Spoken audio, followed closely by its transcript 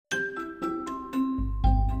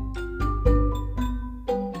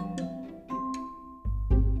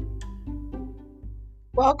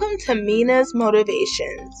Welcome to Mina's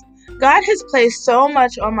Motivations. God has placed so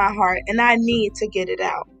much on my heart and I need to get it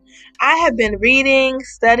out. I have been reading,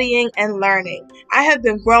 studying, and learning. I have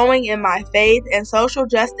been growing in my faith and social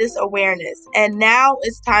justice awareness, and now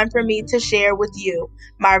it's time for me to share with you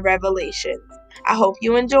my revelations. I hope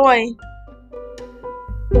you enjoy.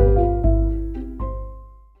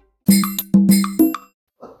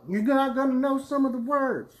 You're not going to know some of the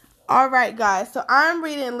words. All right, guys. So I'm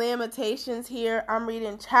reading Lamentations here. I'm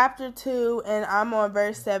reading chapter 2, and I'm on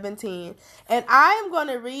verse 17. And I am going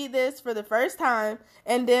to read this for the first time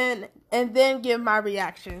and then give my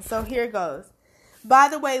reaction. So here goes. By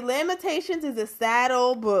the way, Lamentations is a sad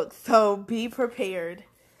old book, so be prepared.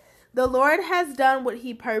 The Lord has done what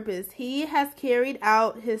he purposed. He has carried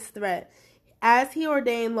out his threat, as he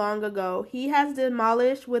ordained long ago. He has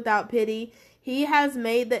demolished without pity. He has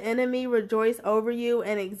made the enemy rejoice over you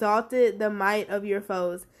and exalted the might of your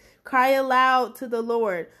foes. Cry aloud to the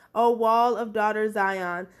Lord, O wall of daughter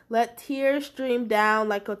Zion. Let tears stream down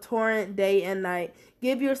like a torrent day and night.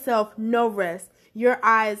 Give yourself no rest, your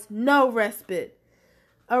eyes no respite.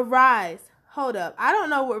 Arise. Hold up. I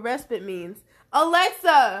don't know what respite means.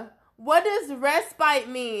 Alexa, what does respite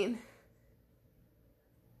mean?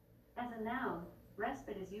 As a noun,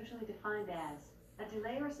 respite is usually defined as a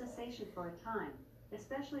delay or cessation for a time,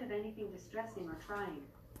 especially of anything distressing or trying,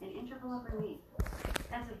 an interval of relief.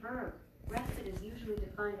 As a verb, respite is usually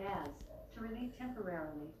defined as to relieve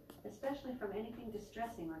temporarily, especially from anything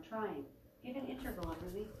distressing or trying. Give an interval of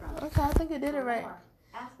relief from. Okay, I think I did it right.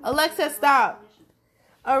 Alexa, stop.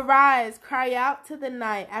 Arise, cry out to the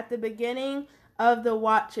night at the beginning of the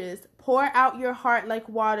watches. Pour out your heart like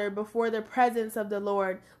water before the presence of the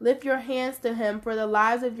Lord. Lift your hands to him for the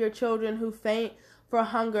lives of your children who faint for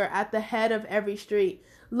hunger at the head of every street.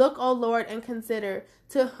 Look, O Lord, and consider,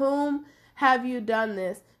 to whom have you done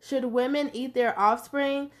this? Should women eat their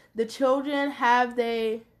offspring? The children have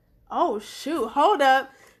they... Oh, shoot, hold up.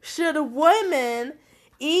 Should women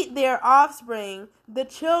eat their offspring, the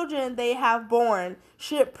children they have born?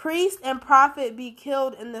 Should priest and prophet be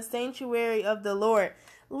killed in the sanctuary of the Lord?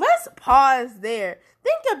 Let's pause there.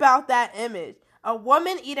 Think about that image. A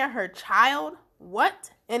woman eating her child?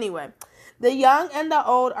 What? Anyway, the young and the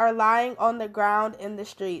old are lying on the ground in the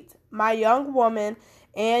streets. My young woman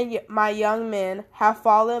and my young men have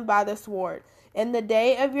fallen by the sword. In the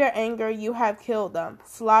day of your anger you have killed them,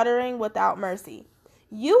 slaughtering without mercy.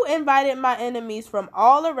 You invited my enemies from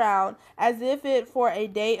all around as if it for a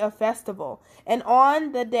day of festival, and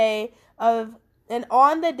on the day of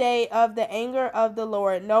the anger of the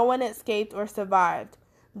Lord no one escaped or survived.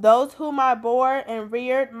 Those whom I bore and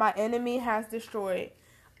reared my enemy has destroyed.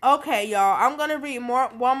 Okay, y'all, I'm going to read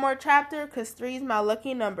one more chapter because 3 is my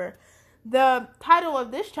lucky number. The title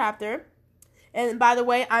of this chapter, and by the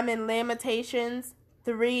way, I'm in Lamentations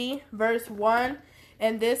 3 verse 1.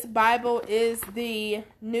 And this Bible is the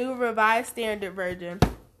New Revised Standard Version.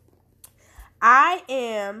 I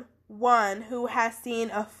am one who has seen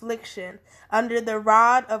affliction under the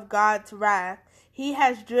rod of God's wrath. He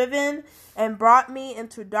has driven and brought me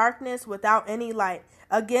into darkness without any light.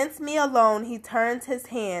 Against me alone he turns his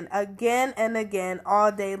hand again and again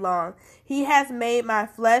all day long. He has made my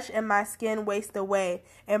flesh and my skin waste away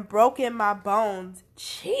and broken my bones.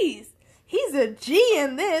 Jeez, he's a G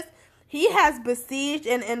in this. He has besieged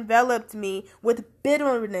and enveloped me with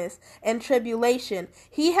bitterness and tribulation.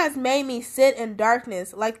 He has made me sit in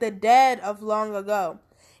darkness like the dead of long ago.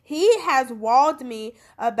 He has walled me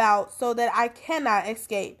about so that I cannot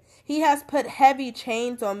escape. He has put heavy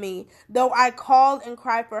chains on me. Though I call and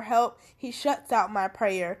cry for help, he shuts out my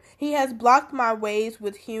prayer. He has blocked my ways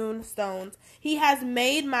with hewn stones. He has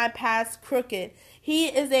made my paths crooked. He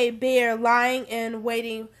is a bear lying in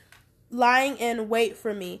wait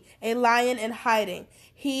for me, a lion in hiding.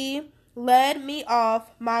 He led me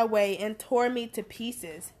off my way and tore me to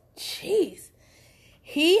pieces. Jeez.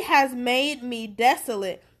 He has made me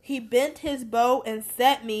desolate. He bent his bow and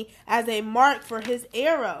set me as a mark for his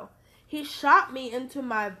arrow. He shot into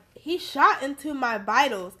my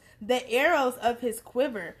vitals, the arrows of his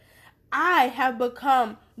quiver. I have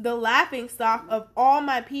become the laughingstock of all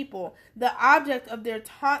my people, the object of their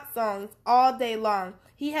taunt songs all day long.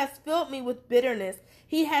 He has filled me with bitterness.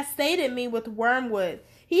 He has sated me with wormwood.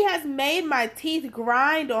 He has made my teeth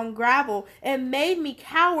grind on gravel and made me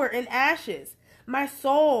cower in ashes. My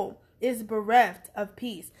soul is bereft of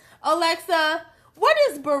peace. Alexa, what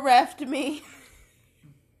does bereft mean?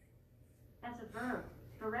 As a verb,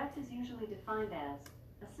 bereft is usually defined as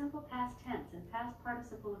a simple past tense and past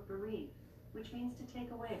participle of bereave, which means to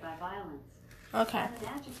take away by violence. Okay. As an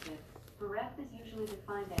adjective, bereft is usually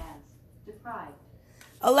defined as deprived.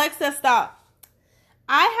 Alexa, stop.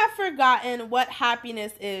 I have forgotten what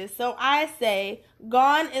happiness is, so I say,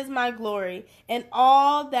 gone is my glory, and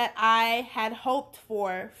all that I had hoped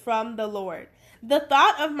for from the Lord. The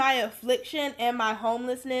thought of my affliction and my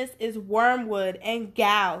homelessness is wormwood and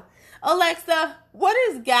gall. Alexa, what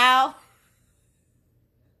is gall?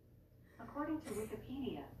 According to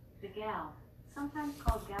Wikipedia, the Gal, sometimes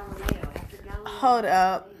called Galileo after Galileo. Hold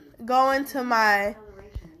up. Go into my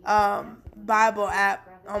Bible app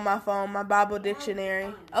on my phone, my Bible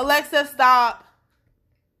dictionary. Alexa, stop.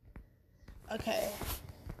 Okay.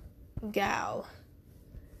 Gal.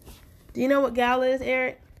 Do you know what gal is,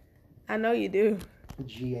 Eric? I know you do.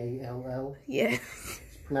 Gall. Yes.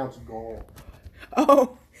 It's pronounced gall.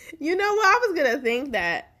 Oh, you know what? I was going to think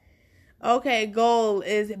that. Okay, goal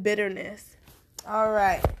is bitterness. All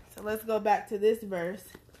right. So let's go back to this verse.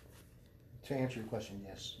 To answer your question,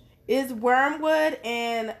 yes. Is wormwood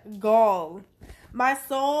and gall. My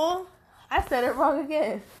soul, I said it wrong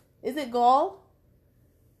again. Is it gall?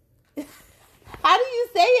 How do you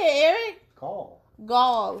say it, Eric? Gall.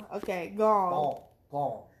 Gall. Okay, gall.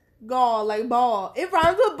 Gall. Gall, like ball. It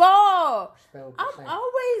rhymes with ball. Spelled the same. I'm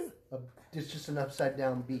always... It's just an upside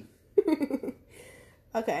down B.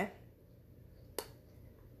 Okay.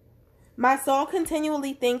 My soul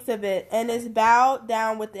continually thinks of it and is bowed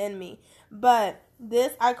down within me. But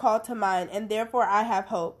this I call to mind, and therefore I have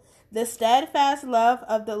hope. The steadfast love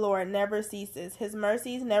of the Lord never ceases. His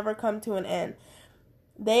mercies never come to an end.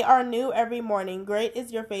 They are new every morning. Great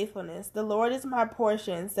is your faithfulness. The Lord is my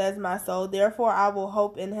portion, says my soul. Therefore I will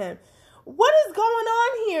hope in him. What is going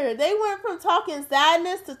on here? They went from talking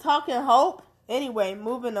sadness to talking hope. Anyway,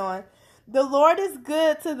 moving on. The Lord is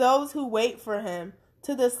good to those who wait for him,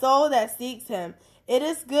 to the soul that seeks him. It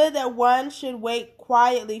is good that one should wait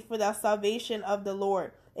quietly for the salvation of the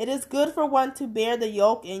Lord. It is good for one to bear the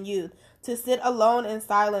yoke in youth, to sit alone in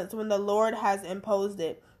silence when the Lord has imposed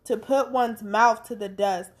it, to put one's mouth to the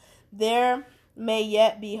dust. There may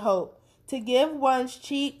yet be hope. To give one's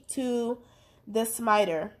cheek to the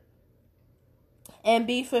smiter and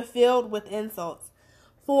be fulfilled with insults.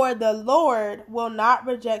 For the Lord will not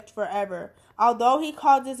reject forever. Although he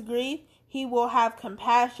causes grief, he will have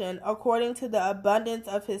compassion according to the abundance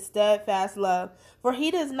of his steadfast love. For he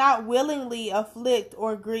does not willingly afflict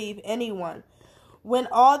or grieve anyone. When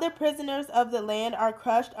all the prisoners of the land are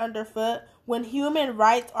crushed underfoot, when human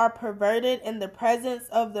rights are perverted in the presence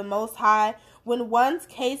of the Most High, when one's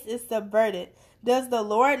case is subverted, does the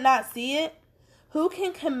Lord not see it? Who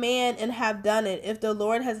can command and have done it if the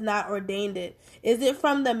Lord has not ordained it? Is it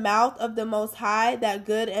from the mouth of the Most High that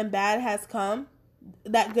good and bad has come?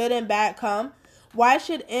 That good and bad come? Why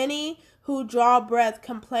should any who draw breath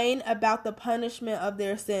complain about the punishment of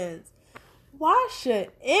their sins? Why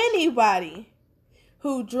should anybody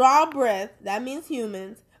who draw breath, that means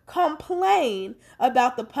humans, complain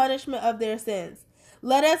about the punishment of their sins?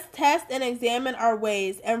 Let us test and examine our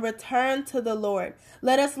ways and return to the Lord.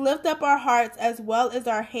 Let us lift up our hearts as well as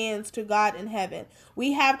our hands to God in heaven.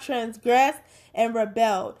 We have transgressed and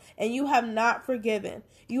rebelled, and you have not forgiven.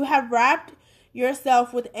 You have wrapped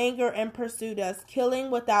yourself with anger and pursued us, killing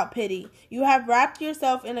without pity. You have wrapped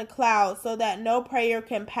yourself in a cloud so that no prayer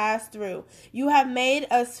can pass through. You have made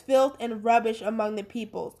us filth and rubbish among the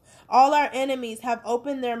peoples. All our enemies have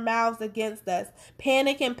opened their mouths against us.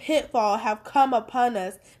 Panic and pitfall have come upon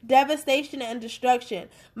us, devastation and destruction.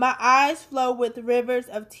 My eyes flow with rivers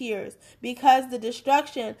of tears because the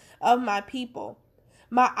destruction of my people.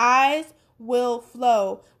 My eyes will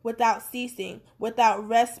flow without ceasing, without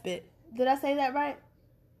respite. Did I say that right?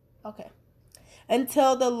 Okay.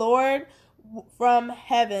 Until the Lord from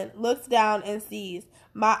heaven looks down and sees.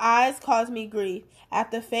 My eyes cause me grief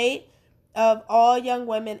at the fate of all young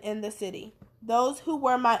women in the city. Those who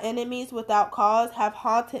were my enemies without cause have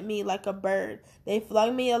haunted me like a bird. They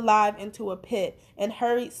flung me alive into a pit and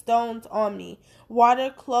hurried stones on me.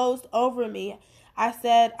 Water closed over me. I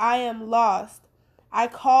said, I am lost. I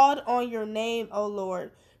called on your name, O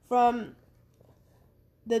Lord, from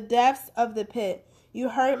the depths of the pit. You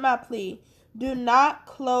heard my plea. Do not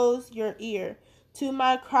close your ear to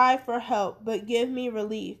my cry for help, but give me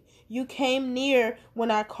relief. You came near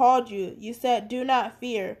when I called you. You said, do not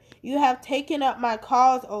fear. You have taken up my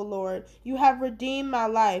cause, O Lord. You have redeemed my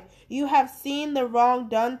life. You have seen the wrong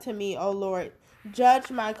done to me, O Lord. Judge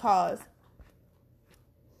my cause.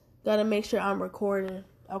 Gotta make sure I'm recording.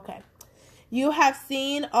 Okay. You have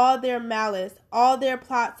seen all their malice, all their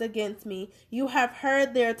plots against me. You have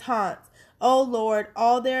heard their taunts. O Lord,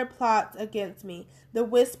 all their plots against me. The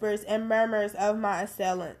whispers and murmurs of my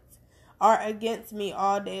assailants are against me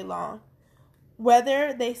all day long.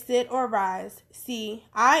 Whether they sit or rise, see,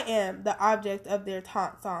 I am the object of their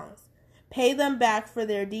taunt songs. Pay them back for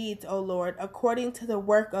their deeds, O Lord, according to the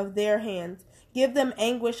work of their hands. Give them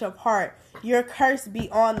anguish of heart. Your curse be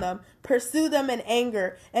on them. Pursue them in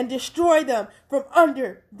anger and destroy them from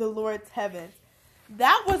under the Lord's heavens.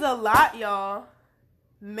 That was a lot, y'all.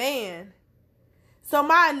 Man. So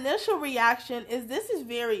my initial reaction is this is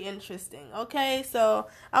very interesting, okay? So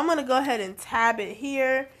I'm going to go ahead and tab it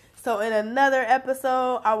here. So in another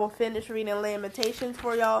episode, I will finish reading Lamentations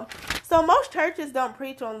for y'all. So most churches don't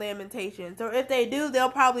preach on Lamentations. Or if they do, they'll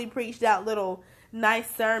probably preach that little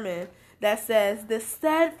nice sermon that says, the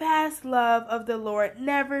steadfast love of the Lord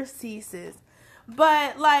never ceases.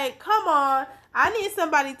 But, like, come on. I need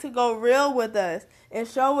somebody to go real with us and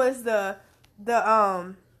show us the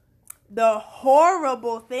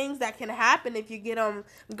horrible things that can happen if you get on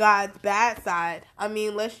God's bad side. I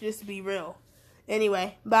mean, let's just be real.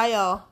 Anyway, bye y'all.